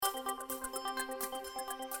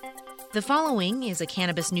The following is a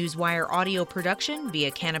Cannabis Newswire audio production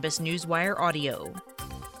via Cannabis Newswire Audio.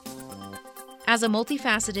 As a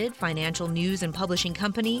multifaceted financial news and publishing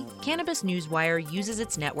company, Cannabis Newswire uses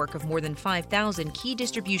its network of more than 5,000 key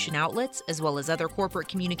distribution outlets, as well as other corporate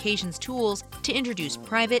communications tools, to introduce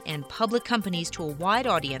private and public companies to a wide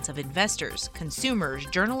audience of investors, consumers,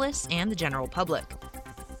 journalists, and the general public.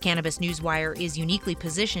 Cannabis Newswire is uniquely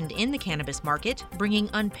positioned in the cannabis market, bringing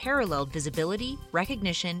unparalleled visibility,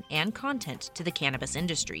 recognition, and content to the cannabis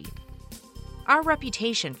industry. Our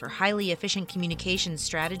reputation for highly efficient communications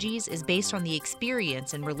strategies is based on the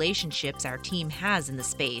experience and relationships our team has in the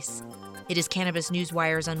space. It is Cannabis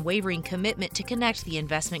Newswire's unwavering commitment to connect the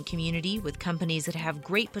investment community with companies that have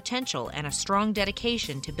great potential and a strong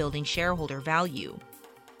dedication to building shareholder value.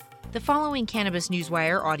 The following Cannabis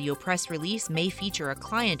Newswire audio press release may feature a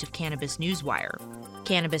client of Cannabis Newswire.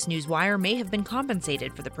 Cannabis Newswire may have been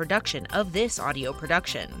compensated for the production of this audio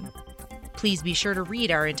production. Please be sure to read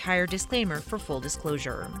our entire disclaimer for full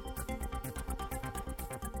disclosure.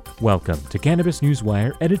 Welcome to Cannabis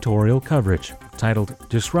Newswire editorial coverage, titled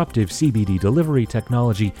Disruptive CBD Delivery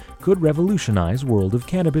Technology Could Revolutionize World of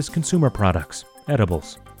Cannabis Consumer Products,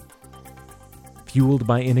 Edibles. Fueled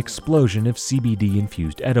by an explosion of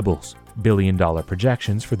CBD-infused edibles, billion-dollar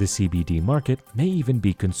projections for the CBD market may even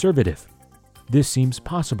be conservative. This seems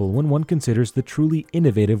possible when one considers the truly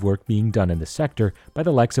innovative work being done in the sector by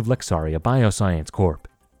the likes of Lexaria Bioscience Corp,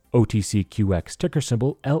 OTCQX ticker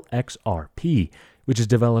symbol LXRP, which has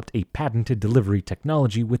developed a patented delivery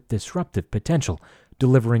technology with disruptive potential,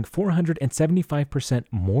 delivering 475%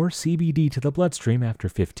 more CBD to the bloodstream after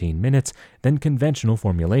 15 minutes than conventional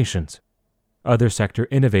formulations. Other sector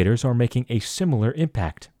innovators are making a similar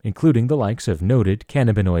impact, including the likes of noted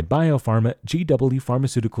cannabinoid biopharma GW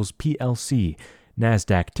Pharmaceuticals plc,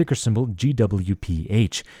 NASDAQ ticker symbol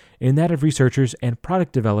GWPH, and that of researchers and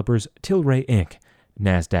product developers Tilray Inc.,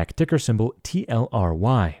 NASDAQ ticker symbol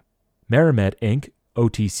TLRY, MariMed Inc.,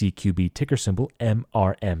 OTCQB ticker symbol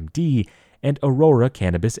MRMD, and Aurora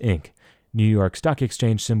Cannabis Inc., New York Stock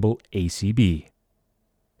Exchange symbol ACB.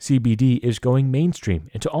 CBD is going mainstream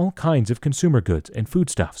into all kinds of consumer goods and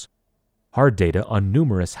foodstuffs. Hard data on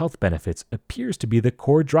numerous health benefits appears to be the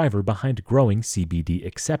core driver behind growing CBD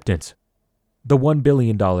acceptance. The $1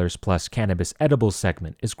 billion plus cannabis edibles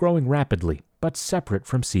segment is growing rapidly, but separate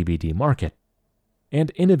from CBD market.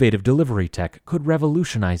 And innovative delivery tech could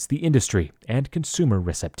revolutionize the industry and consumer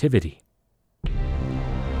receptivity.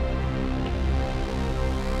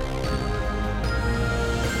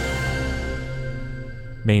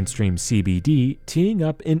 Mainstream CBD teeing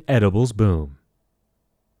up in edibles boom.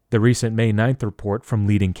 The recent May 9th report from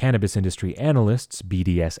leading cannabis industry analysts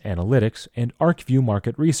BDS Analytics and ArcView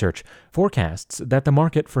Market Research forecasts that the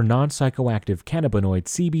market for non-psychoactive cannabinoid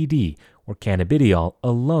CBD, or cannabidiol,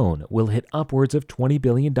 alone will hit upwards of $20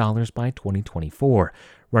 billion by 2024,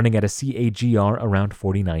 running at a CAGR around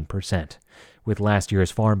 49%. With last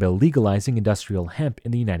year's Farm Bill legalizing industrial hemp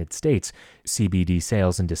in the United States, CBD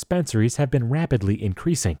sales in dispensaries have been rapidly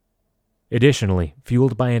increasing. Additionally,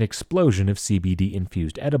 fueled by an explosion of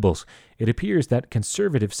CBD-infused edibles, it appears that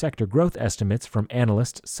conservative sector growth estimates from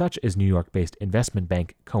analysts such as New York-based investment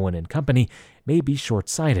bank Cohen & Company may be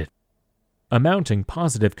short-sighted. A mounting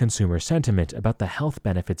positive consumer sentiment about the health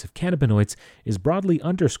benefits of cannabinoids is broadly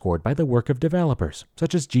underscored by the work of developers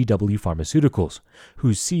such as GW Pharmaceuticals,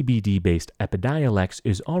 whose CBD-based Epidiolex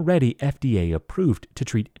is already FDA approved to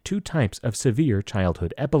treat 2 types of severe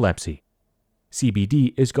childhood epilepsy.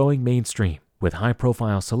 CBD is going mainstream, with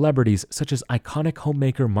high-profile celebrities such as iconic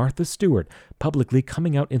homemaker Martha Stewart publicly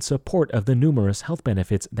coming out in support of the numerous health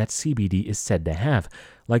benefits that CBD is said to have,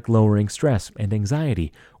 like lowering stress and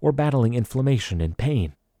anxiety or battling inflammation and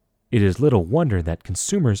pain. It is little wonder that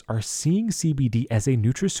consumers are seeing CBD as a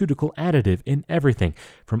nutraceutical additive in everything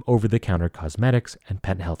from over-the-counter cosmetics and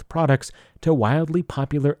pet health products to wildly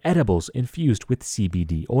popular edibles infused with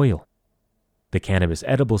CBD oil. The cannabis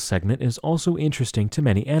edibles segment is also interesting to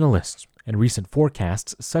many analysts, and recent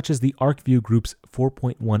forecasts such as the ArcView Group's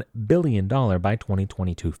 $4.1 billion by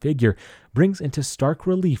 2022 figure brings into stark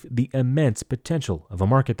relief the immense potential of a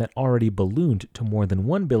market that already ballooned to more than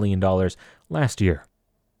 $1 billion last year.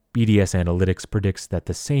 BDS Analytics predicts that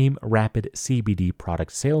the same rapid CBD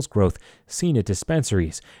product sales growth seen at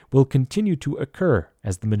dispensaries will continue to occur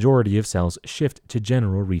as the majority of sales shift to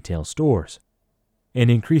general retail stores. An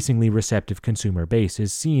increasingly receptive consumer base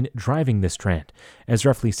is seen driving this trend, as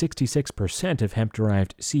roughly 66% of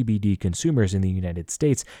hemp-derived CBD consumers in the United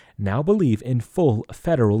States now believe in full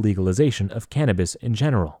federal legalization of cannabis in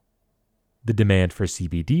general. The demand for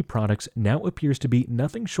CBD products now appears to be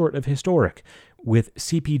nothing short of historic, with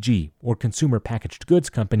CPG or consumer packaged goods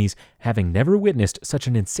companies having never witnessed such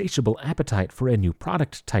an insatiable appetite for a new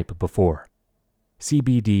product type before.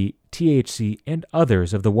 CBD, THC, and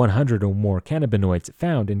others of the 100 or more cannabinoids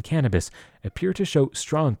found in cannabis appear to show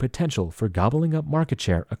strong potential for gobbling up market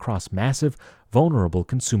share across massive, vulnerable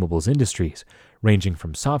consumables industries, ranging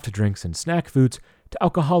from soft drinks and snack foods to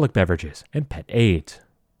alcoholic beverages and pet aids.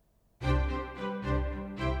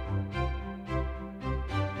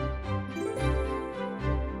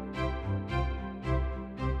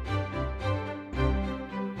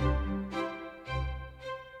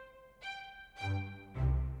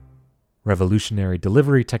 Revolutionary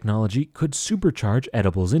delivery technology could supercharge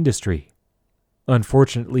edibles industry.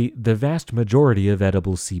 Unfortunately, the vast majority of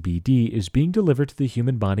edible CBD is being delivered to the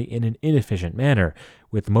human body in an inefficient manner,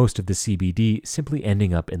 with most of the CBD simply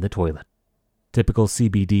ending up in the toilet. Typical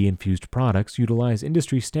CBD-infused products utilize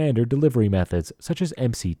industry-standard delivery methods such as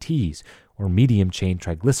MCTs or medium-chain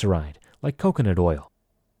triglyceride, like coconut oil.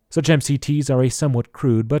 Such MCTs are a somewhat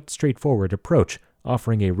crude but straightforward approach,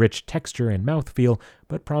 offering a rich texture and mouthfeel,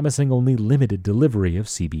 but promising only limited delivery of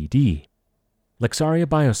CBD. Lexaria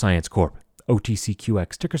Bioscience Corp,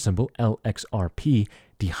 OTCQX ticker symbol LXRP,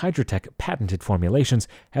 Dihydratech patented formulations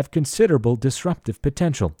have considerable disruptive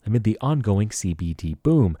potential amid the ongoing CBD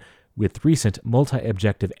boom, with recent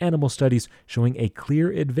multi-objective animal studies showing a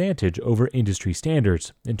clear advantage over industry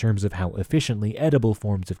standards in terms of how efficiently edible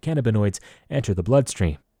forms of cannabinoids enter the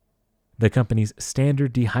bloodstream. The company's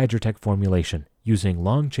standard Dihydratech formulation, using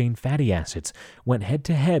long-chain fatty acids, went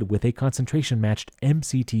head-to-head with a concentration-matched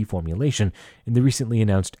MCT formulation in the recently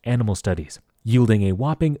announced animal studies, yielding a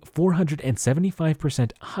whopping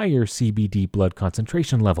 475% higher CBD blood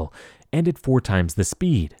concentration level, and at 4 times the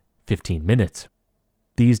speed, 15 minutes.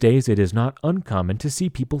 These days, it is not uncommon to see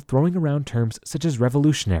people throwing around terms such as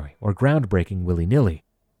revolutionary or groundbreaking willy-nilly.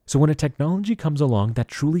 So when a technology comes along that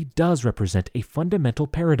truly does represent a fundamental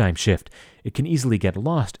paradigm shift, it can easily get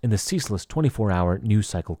lost in the ceaseless 24-hour news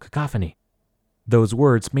cycle cacophony. Those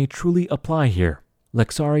words may truly apply here.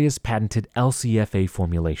 Lexaria's patented LCFA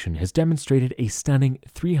formulation has demonstrated a stunning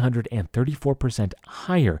 334%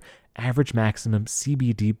 higher average maximum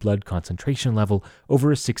CBD blood concentration level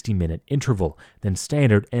over a 60-minute interval than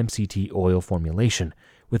standard MCT oil formulation,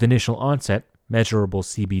 with initial onset, measurable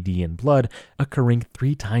CBD in blood occurring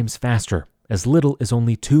 3 times faster, as little as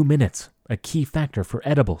only 2 minutes, a key factor for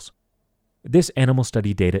edibles. This animal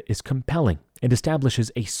study data is compelling and establishes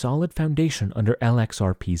a solid foundation under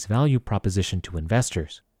LXRP's value proposition to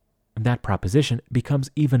investors. And that proposition becomes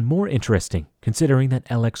even more interesting considering that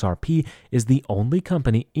LXRP is the only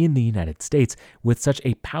company in the United States with such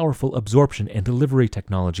a powerful absorption and delivery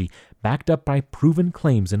technology backed up by proven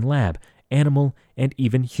claims in lab, animal, and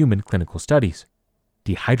even human clinical studies.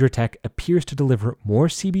 Dihydratech appears to deliver more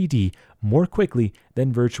CBD more quickly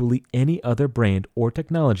than virtually any other brand or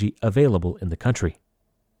technology available in the country.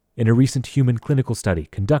 In a recent human clinical study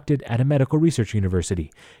conducted at a medical research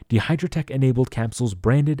university, Dihydratech-enabled capsules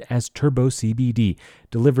branded as Turbo CBD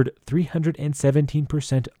delivered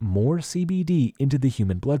 317% more CBD into the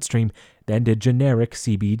human bloodstream than did generic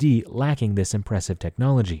CBD lacking this impressive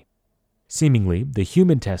technology. Seemingly, the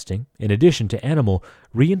human testing, in addition to animal,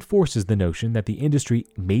 reinforces the notion that the industry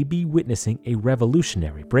may be witnessing a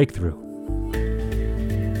revolutionary breakthrough.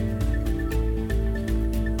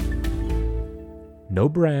 No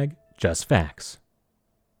brag, just facts.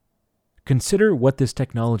 Consider what this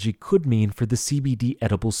technology could mean for the CBD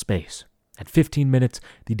edible space. At 15 minutes,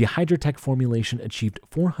 the Dihydratech formulation achieved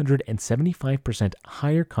 475%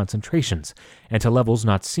 higher concentrations, and to levels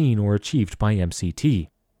not seen or achieved by MCT.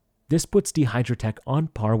 This puts Dihydratech on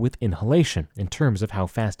par with inhalation in terms of how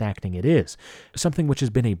fast-acting it is, something which has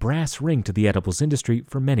been a brass ring to the edibles industry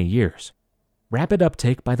for many years. Rapid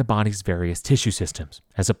uptake by the body's various tissue systems,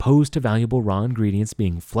 as opposed to valuable raw ingredients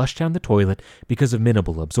being flushed down the toilet because of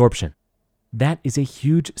minimal absorption. That is a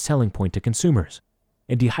huge selling point to consumers.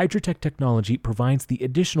 And Dihydratech technology provides the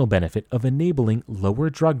additional benefit of enabling lower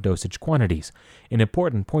drug dosage quantities, an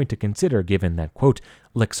important point to consider given that, quote,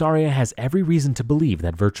 Lexaria has every reason to believe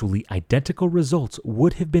that virtually identical results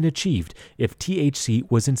would have been achieved if THC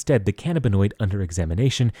was instead the cannabinoid under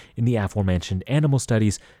examination in the aforementioned animal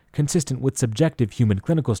studies, consistent with subjective human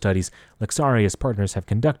clinical studies Lexaria's partners have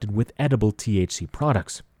conducted with edible THC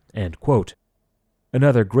products, end quote.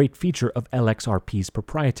 Another great feature of LXRP's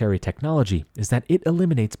proprietary technology is that it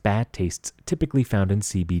eliminates bad tastes typically found in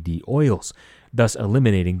CBD oils, thus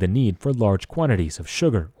eliminating the need for large quantities of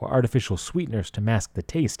sugar or artificial sweeteners to mask the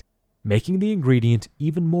taste, making the ingredient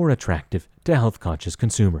even more attractive to health-conscious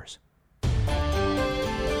consumers.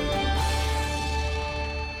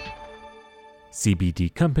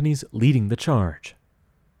 CBD companies leading the charge.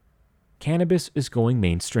 Cannabis is going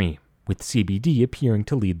mainstream, with CBD appearing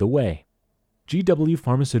to lead the way. GW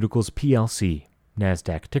Pharmaceuticals plc,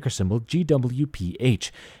 NASDAQ ticker symbol GWPH,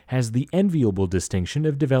 has the enviable distinction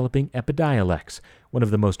of developing Epidiolex, one of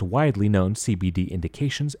the most widely known CBD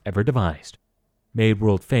indications ever devised. Made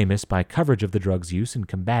world famous by coverage of the drug's use in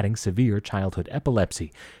combating severe childhood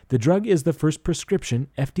epilepsy, the drug is the first prescription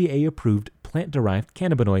FDA-approved plant-derived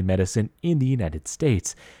cannabinoid medicine in the United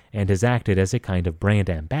States and has acted as a kind of brand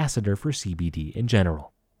ambassador for CBD in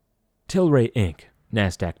general. Tilray Inc.,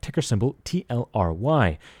 NASDAQ ticker symbol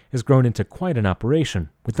TLRY, has grown into quite an operation,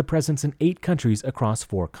 with a presence in 8 countries across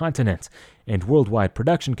 4 continents, and worldwide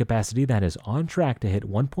production capacity that is on track to hit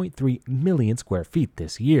 1.3 million square feet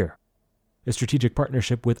this year. A strategic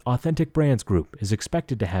partnership with Authentic Brands Group is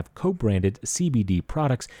expected to have co-branded CBD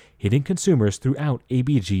products hitting consumers throughout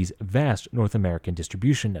ABG's vast North American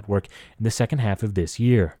distribution network in the second half of this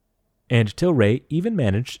year. And Tilray even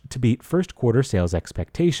managed to beat first-quarter sales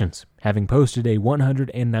expectations, having posted a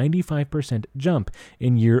 195% jump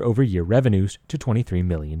in year-over-year revenues to $23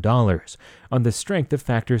 million, on the strength of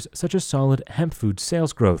factors such as solid hemp food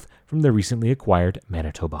sales growth from the recently acquired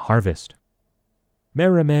Manitoba Harvest.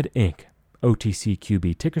 MariMed Inc.,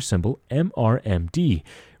 OTCQX ticker symbol MRMD,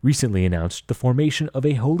 recently announced the formation of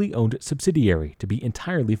a wholly owned subsidiary to be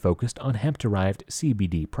entirely focused on hemp-derived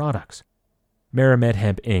CBD products. MariMed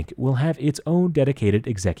Hemp Inc. will have its own dedicated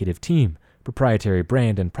executive team, proprietary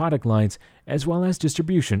brand and product lines, as well as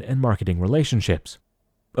distribution and marketing relationships.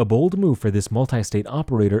 A bold move for this multi-state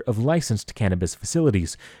operator of licensed cannabis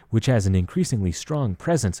facilities, which has an increasingly strong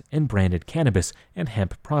presence in branded cannabis and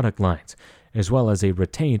hemp product lines, as well as a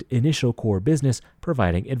retained initial core business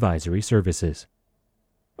providing advisory services.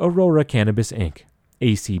 Aurora Cannabis Inc.,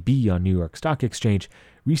 ACB on New York Stock Exchange,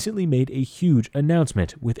 recently made a huge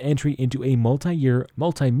announcement with entry into a multi-year,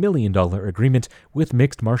 multi-million-dollar agreement with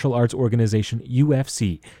mixed martial arts organization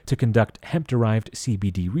UFC to conduct hemp-derived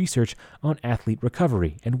CBD research on athlete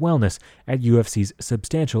recovery and wellness at UFC's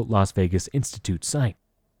substantial Las Vegas Institute site.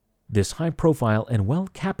 This high-profile and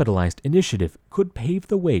well-capitalized initiative could pave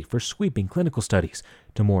the way for sweeping clinical studies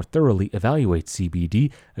to more thoroughly evaluate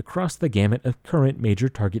CBD across the gamut of current major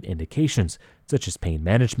target indications, such as pain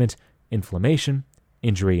management, inflammation,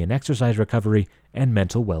 injury and exercise recovery, and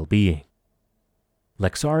mental well-being.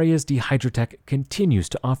 Lexaria's Dehydratech continues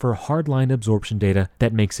to offer hardline absorption data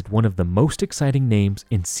that makes it one of the most exciting names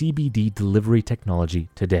in CBD delivery technology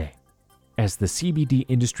today. As the CBD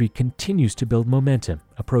industry continues to build momentum,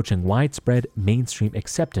 approaching widespread mainstream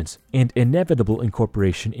acceptance and inevitable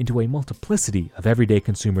incorporation into a multiplicity of everyday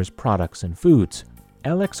consumers' products and foods,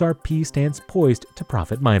 LXRP stands poised to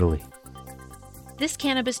profit mightily. This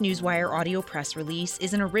Cannabis Newswire audio press release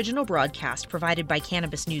is an original broadcast provided by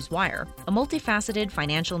Cannabis Newswire, a multifaceted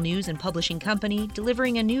financial news and publishing company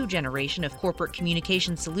delivering a new generation of corporate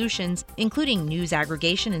communication solutions, including news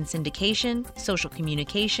aggregation and syndication, social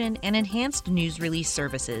communication, and enhanced news release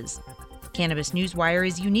services. Cannabis Newswire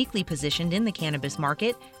is uniquely positioned in the cannabis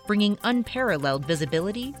market, bringing unparalleled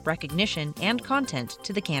visibility, recognition, and content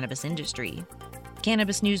to the cannabis industry.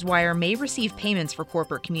 Cannabis Newswire may receive payments for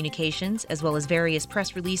corporate communications, as well as various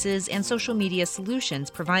press releases and social media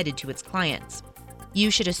solutions provided to its clients.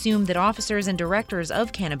 You should assume that officers and directors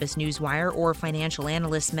of Cannabis Newswire or financial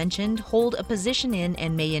analysts mentioned hold a position in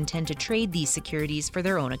and may intend to trade these securities for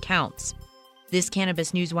their own accounts. This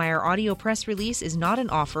Cannabis Newswire audio press release is not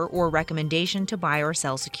an offer or recommendation to buy or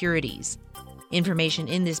sell securities. Information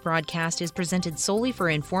in this broadcast is presented solely for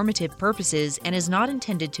informative purposes and is not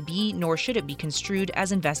intended to be, nor should it be construed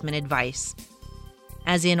as investment advice.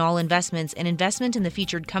 As in all investments, an investment in the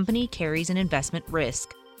featured company carries an investment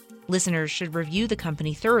risk. Listeners should review the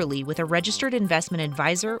company thoroughly with a registered investment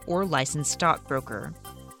advisor or licensed stockbroker.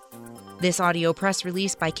 This audio press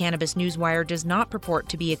release by Cannabis Newswire does not purport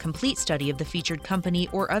to be a complete study of the featured company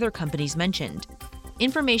or other companies mentioned.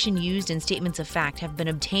 Information used in statements of fact have been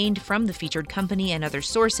obtained from the featured company and other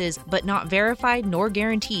sources, but not verified nor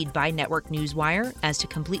guaranteed by Network Newswire as to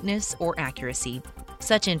completeness or accuracy.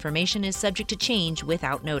 Such information is subject to change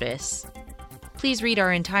without notice. Please read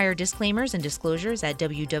our entire disclaimers and disclosures at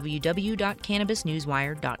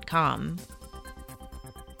www.cannabisnewswire.com.